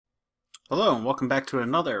Hello and welcome back to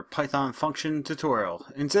another Python function tutorial.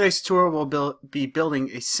 In today's tutorial we'll be building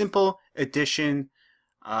a simple addition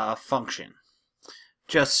function.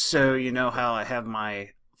 Just so you know how I have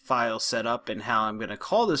my file set up and how I'm going to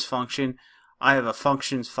call this function, I have a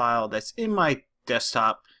functions file that's in my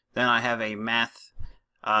desktop, then I have a math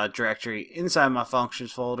directory inside my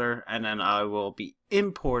functions folder, and then I will be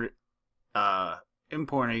importing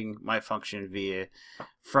my function via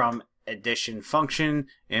from addition function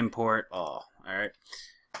import all. Alright,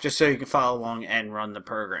 just so you can follow along and run the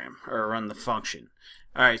program or run the function.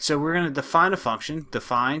 Alright, so we're going to define a function,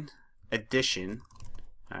 define addition.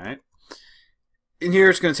 Alright, in here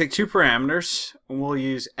it's going to take two parameters, and we'll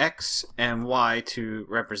use x and y to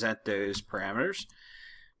represent those parameters.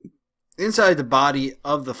 Inside the body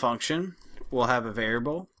of the function we'll have a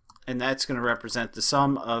variable, and that's going to represent the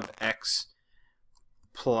sum of x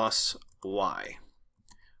plus y.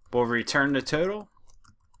 We'll return the total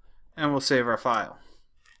and we'll save our file.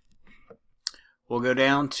 We'll go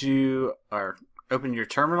down to open your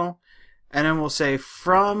terminal, and then we'll say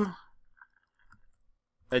from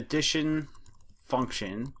addition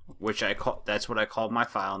function, which that's what I called my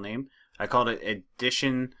file name. I called it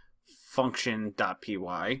addition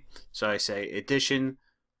function.py. So I say addition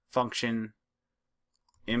function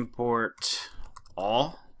import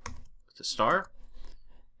all with a star,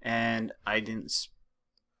 and I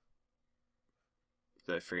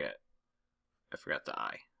forgot the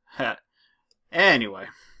I. Anyway,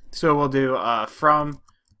 so we'll do from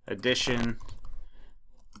addition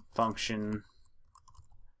function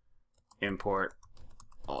import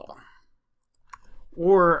all.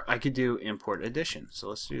 Or I could do import addition. So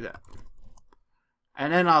let's do that.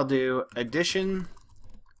 And then I'll do addition.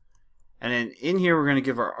 And then in here we're going to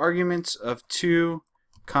give our arguments of 2,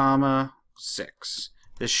 6.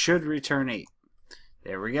 This should return 8.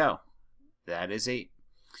 There we go. That is 8.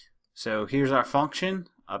 So here's our function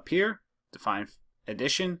up here. Define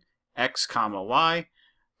addition, x comma y,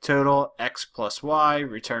 total x plus y,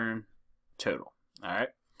 return total. Alright.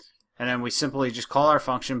 And then we simply just call our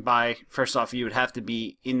function by, first off, you would have to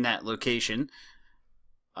be in that location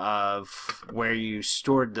of where you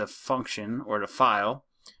stored the function or the file.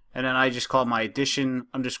 And then I just call my addition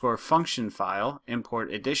underscore function file,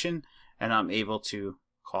 import addition, and I'm able to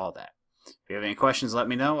call that. If you have any questions, let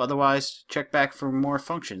me know. Otherwise, check back for more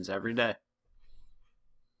functions every day.